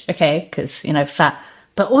 which, because, fat,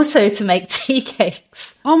 but also to make tea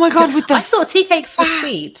cakes. Oh my God, I thought tea cakes were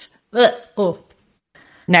sweet.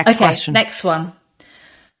 Next question. Next one.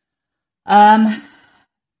 Joe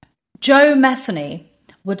Metheny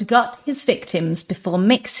would gut his victims before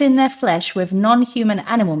mixing their flesh with non-human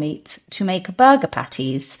animal meat to make burger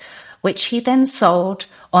patties, which he then sold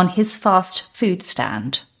on his fast food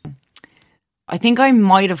stand. I think I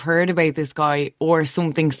might have heard about this guy or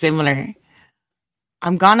something similar.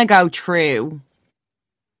 I'm going to go true.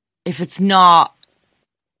 If it's not,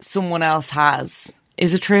 someone else has.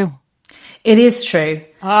 Is it true? It is true.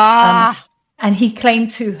 And he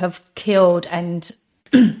claimed to have killed and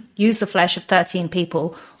used the flesh of 13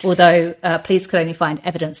 people, although police could only find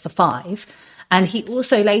evidence for 5. And he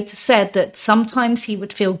also later said that sometimes he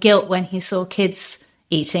would feel guilt when he saw kids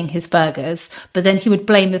eating his burgers, but then he would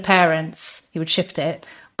blame the parents. He would shift it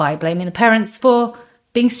by blaming the parents for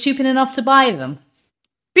being stupid enough to buy them.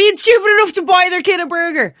 Being stupid enough to buy their kid a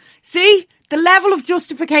burger. See? The level of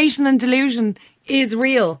justification and delusion is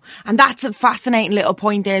real. And that's a fascinating little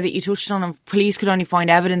point there that you touched on, of police could only find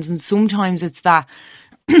evidence. And sometimes it's that.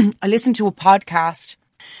 I listened to a podcast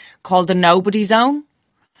called The Nobody Zone,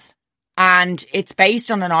 and it's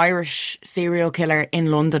based on an Irish serial killer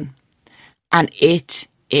in London. And it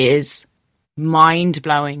is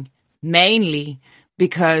mind-blowing, mainly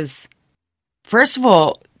because, first of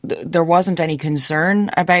all, there wasn't any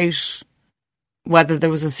concern about whether there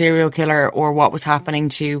was a serial killer or what was happening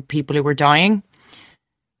to people who were dying.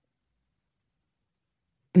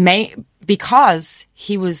 Because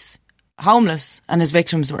he was homeless and his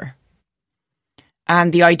victims were.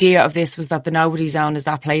 And the idea of this was that the nobody zone is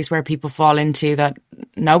that place where people fall into that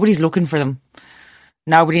nobody's looking for them.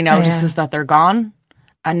 Nobody notices that they're gone,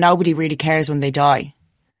 and nobody really cares when they die.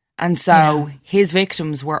 And so his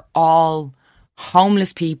victims were all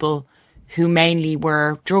homeless people who mainly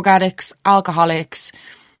were drug addicts, alcoholics.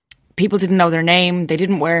 People didn't know their name. They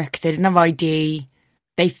didn't work. They didn't have ID.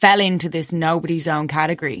 They fell into this nobody zone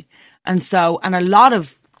category. And so, and a lot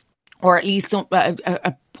of, or at least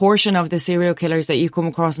a portion of the serial killers that you come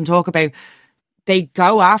across and talk about, they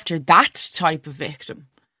go after that type of victim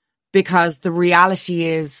because the reality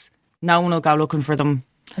is no one will go looking for them.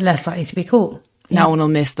 Less likely to be caught. No one will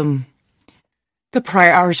miss them. The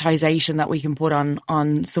prioritisation that we can put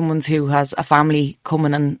on someone who has a family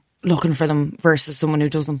coming and looking for them versus someone who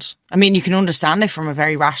doesn't. I mean, you can understand it from a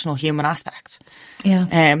very rational human aspect.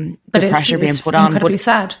 Yeah. But the pressure being put on. Incredibly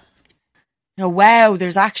sad. Oh, wow,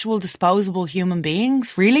 there's actual disposable human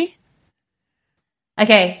beings? Really?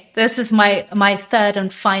 Okay, this is my third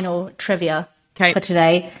and final trivia for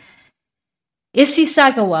today. Issey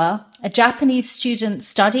Sagawa, a Japanese student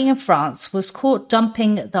studying in France, was caught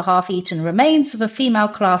dumping the half-eaten remains of a female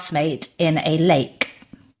classmate in a lake.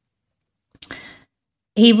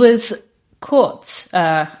 He was caught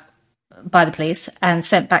by the police and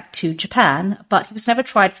sent back to Japan, but he was never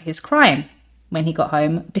tried for his crime when he got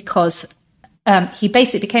home because he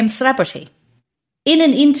basically became a celebrity. In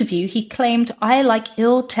an interview, he claimed, "I like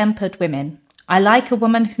ill-tempered women. I like a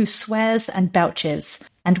woman who swears and belches.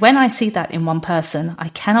 And when I see that in one person, I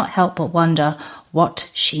cannot help but wonder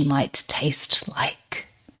what she might taste like."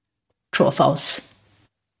 True or false?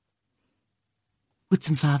 With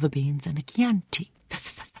some fava beans and a Chianti.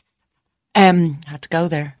 Had to go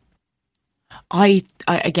there. I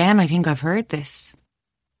think I've heard this.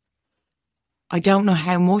 I don't know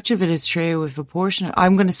how much of it is true, if a portion.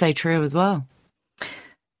 I'm going to say true as well.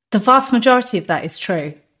 The vast majority of that is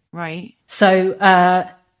true. Right. So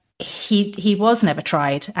he was never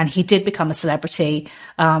tried, and he did become a celebrity.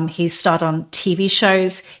 He starred on TV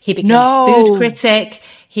shows. He became a food critic.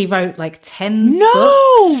 He wrote like 10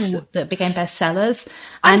 books that became bestsellers.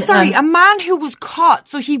 I'm sorry, a man who was caught,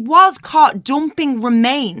 so he was caught dumping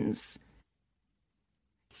remains,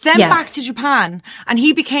 sent back to Japan, and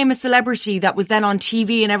he became a celebrity that was then on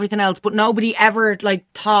TV and everything else, but nobody ever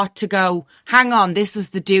thought to go, hang on, this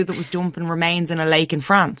is the dude that was dumping remains in a lake in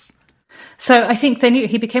France. So I think they knew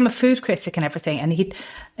he became a food critic and everything, and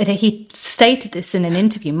he stated this in an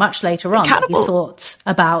interview much later on. That he thought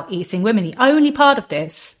about eating women. The only part of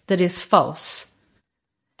this that is false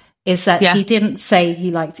is that he didn't say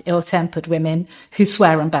he liked ill-tempered women who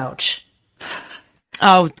swear and belch.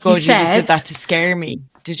 Oh God, you just did that to scare me,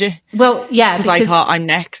 did you? Well, yeah, because I thought I'm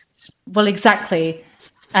next. Well, exactly.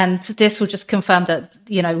 And this will just confirm that,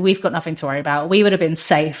 we've got nothing to worry about. We would have been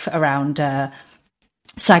safe around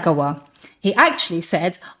Sagawa. He actually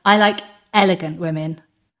said, "I like elegant women.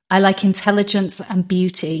 I like intelligence and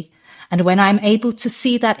beauty. And when I'm able to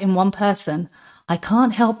see that in one person, I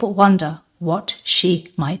can't help but wonder what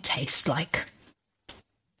she might taste like."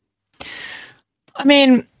 I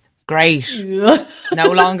mean, great.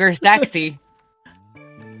 No longer sexy.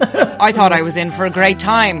 I thought I was in for a great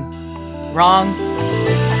time. Wrong.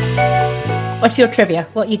 What's your trivia?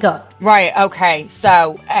 What you got? Right, okay.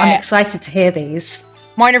 So I'm excited to hear these.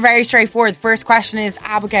 Mine are very straightforward. First question is,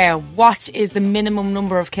 Abigail, what is the minimum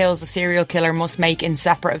number of kills a serial killer must make in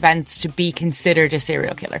separate events to be considered a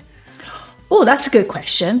serial killer? Oh, that's a good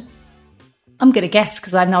question. I'm going to guess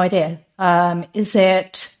because I have no idea. Is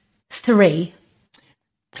it 3?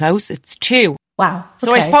 Close. It's 2. Wow. Okay.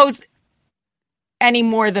 So I suppose any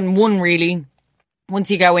more than 1, really,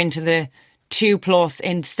 once you go into the 2+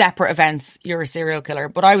 in separate events, you're a serial killer.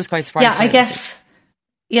 But I was quite surprised. Yeah, I guess,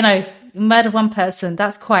 murder one person,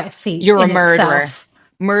 that's quite a feat. You're a murderer. Itself.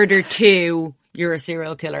 Murder 2, you're a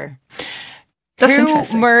serial killer. That's Who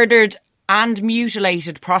interesting. murdered and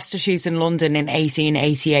mutilated prostitutes in London in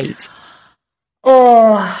 1888?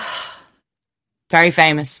 Oh. Very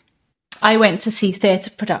famous. I went to see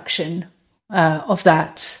theatre production of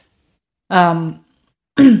that.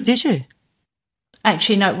 Did you?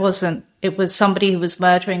 Actually, no, it wasn't. It was somebody who was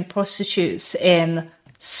murdering prostitutes in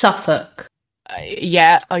Suffolk.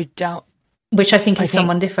 Yeah, I don't. Which I think is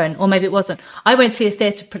someone different. Or maybe it wasn't. I went to see a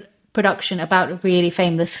theatre production about a really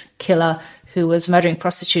famous killer who was murdering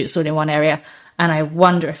prostitutes all in one area. And I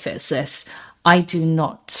wonder if it's this. I do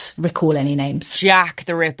not recall any names. Jack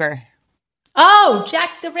the Ripper. Oh,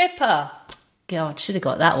 Jack the Ripper. God, should have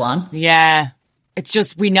got that one. Yeah. It's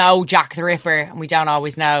just we know Jack the Ripper and we don't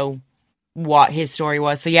always know what his story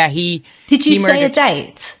was. So yeah, he... Did you say a murdered...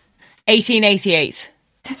 date? 1888.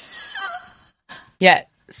 Yeah,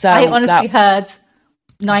 so... I honestly heard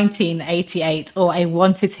 1988, or I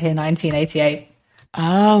wanted to hear 1988.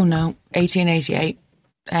 Oh, no. 1888.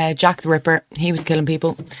 Jack the Ripper. He was killing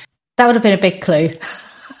people. That would have been a big clue.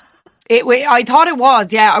 I thought it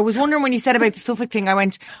was, yeah. I was wondering when you said about the Suffolk thing, I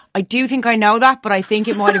went, I do think I know that, but I think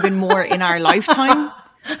it might have been more in our lifetime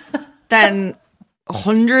than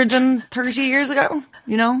 130 years ago,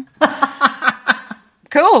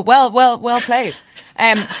 Cool. Well played.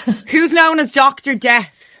 Who's known as Dr.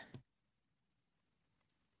 Death?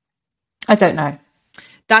 I don't know.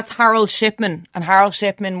 That's Harold Shipman. And Harold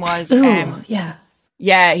Shipman was... Ooh, yeah.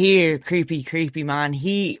 Yeah, he creepy man.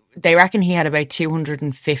 They reckon he had about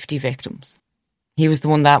 250 victims. He was the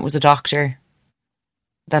one that was a doctor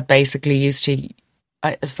that basically used to,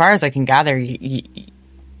 as far as I can gather,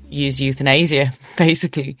 use euthanasia,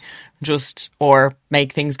 basically, or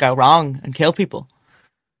make things go wrong and kill people.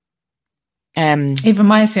 It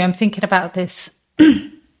reminds me, I'm thinking about this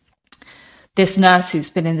this nurse who's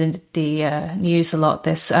been in the news a lot,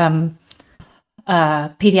 this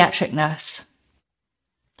pediatric nurse.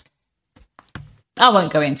 I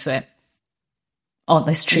won't go into it on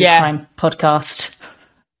this true crime podcast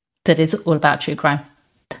that is all about true crime.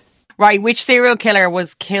 Right, which serial killer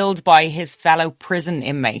was killed by his fellow prison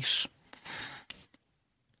inmate?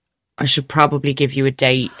 I should probably give you a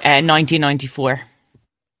date. 1994.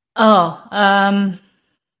 Oh,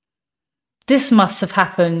 this must have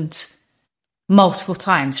happened multiple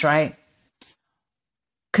times, right?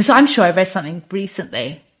 Because I'm sure I read something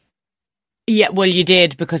recently. Yeah, well, you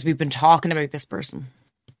did, because we've been talking about this person.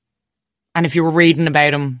 And if you were reading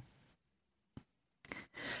about him...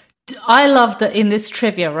 I love that in this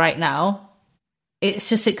trivia right now, it's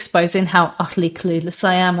just exposing how utterly clueless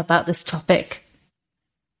I am about this topic.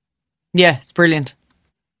 Yeah, it's brilliant.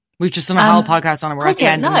 We've just done a whole podcast on it. We're at the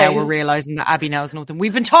end and now we're realising that Abby knows nothing.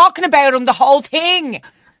 We've been talking about him the whole thing.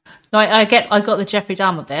 No, I got the Jeffrey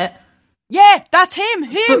Dahmer bit. Yeah, that's him.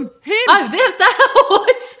 Him. Oh, that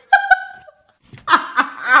was...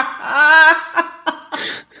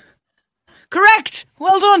 Correct.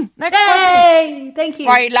 Well done. Next Yay! question. Thank you.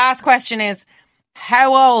 Right, last question is,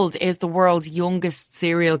 how old is the world's youngest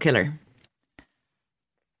serial killer?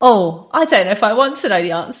 Oh, I don't know if I want to know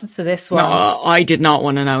the answer to this one. No, I did not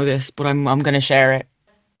want to know this, but I'm going to share it.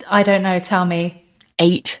 I don't know. Tell me.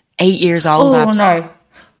 8 years old. Oh, no.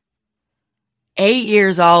 8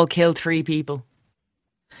 years old, killed 3 people.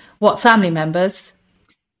 What, family members?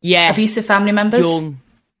 Yeah. Abusive family members? Young.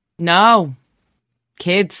 No.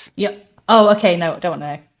 Kids. Yep. Oh, okay. No, I don't want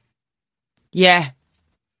to know. Yeah.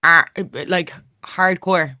 Like,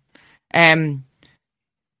 hardcore.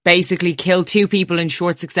 Basically killed 2 people in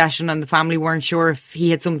short succession, and the family weren't sure if he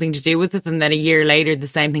had something to do with it. And then a year later, the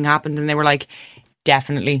same thing happened, and they were like,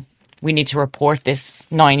 definitely, we need to report this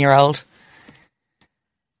 9-year-old.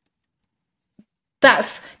 Do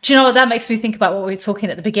you know what that makes me think about what we were talking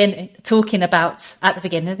about at the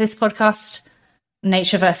beginning of this podcast?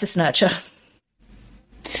 Nature versus nurture.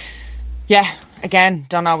 Yeah, again,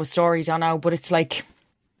 don't know a story, don't know, but it's like,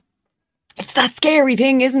 it's that scary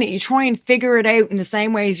thing, isn't it? You try and figure it out in the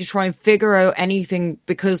same way as you try and figure out anything,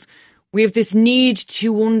 because we have this need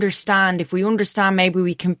to understand. If we understand, maybe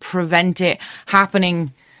we can prevent it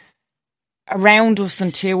happening around us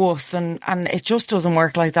and to us, and it just doesn't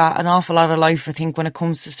work like that. An awful lot of life, I think, when it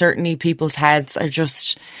comes to certainly people's heads, are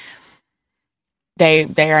just, they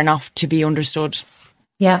are not to be understood.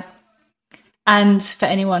 Yeah. And for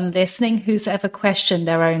anyone listening who's ever questioned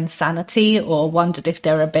their own sanity or wondered if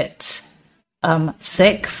they're a bit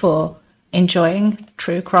sick for enjoying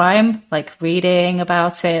true crime, like reading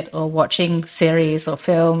about it or watching series or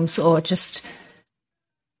films or just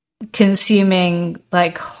consuming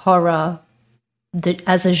like horror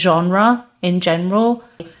as a genre in general.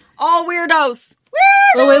 All weirdos.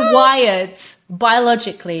 Well, we're wired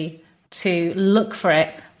biologically to look for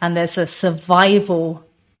it, and there's a survival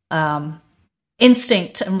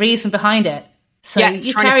instinct and reason behind it. So yeah,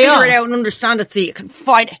 you trying carry to figure on. it out and understand it so you can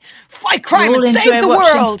fight crime and save the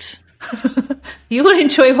world. You will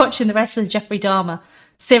enjoy watching the rest of the Jeffrey Dahmer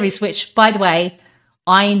series, which, by the way,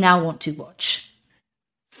 I now want to watch.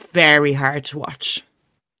 Very hard to watch.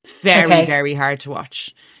 Very hard to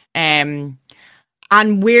watch. And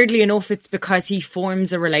weirdly enough, it's because he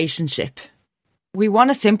forms a relationship. We want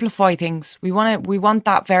to simplify things. We want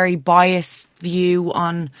that very biased view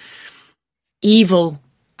on evil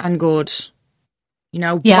and good. You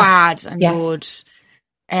know, bad and good.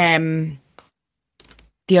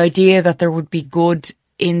 The idea that there would be good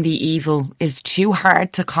in the evil is too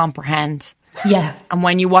hard to comprehend. Yeah. And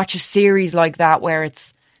when you watch a series like that where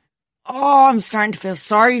it's, oh, I'm starting to feel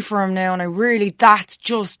sorry for him now, and that's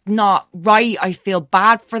just not right. I feel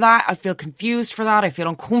bad for that. I feel confused for that. I feel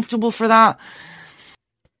uncomfortable for that.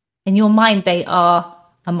 In your mind, they are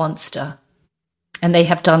a monster. And they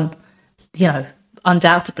have done,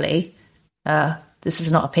 undoubtedly, this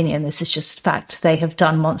is not opinion, this is just fact. They have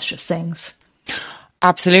done monstrous things.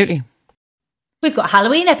 Absolutely. We've got a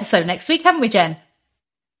Halloween episode next week, haven't we, Jen?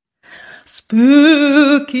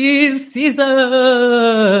 Spooky season.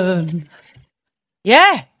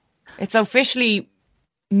 Yeah. It's officially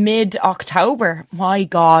mid-October. My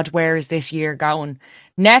God, where is this year going?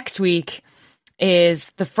 Next week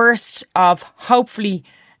is the first of hopefully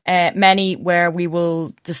many where we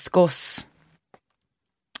will discuss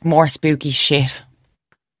more spooky shit.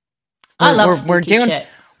 I love spooky shit.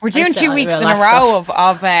 We're doing 2 weeks in a row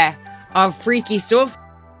of freaky stuff.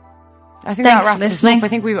 I think that wraps us up. I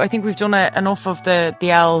think we've done enough of the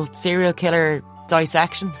L serial killer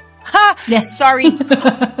dissection. Ha! Yeah. Sorry.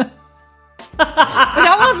 But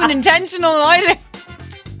that wasn't intentional either.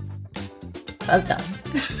 Well done.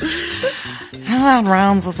 That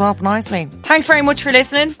rounds us up nicely. Thanks very much for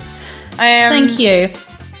listening. Thank you.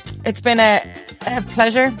 It's been a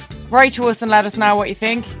pleasure. Write to us and let us know what you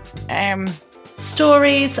think.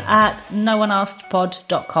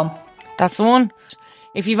 stories@nooneaskedpod.com. That's the one.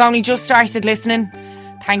 If you've only just started listening,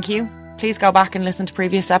 thank you. Please go back and listen to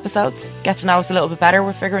previous episodes. Get to know us a little bit better.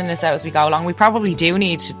 We're figuring this out as we go along. We probably do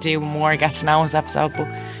need to do more get to know us episode, but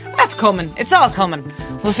that's coming. It's all coming.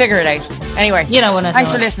 We'll figure it out. Anyway,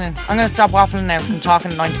 thanks for listening. I'm going to stop waffling now because I'm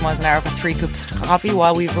talking 90 miles an hour for 3 cups of coffee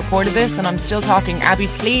while we've recorded this, and I'm still talking. Abby,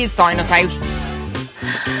 please sign us out.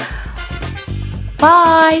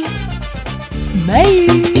 Bye.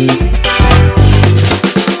 Bye.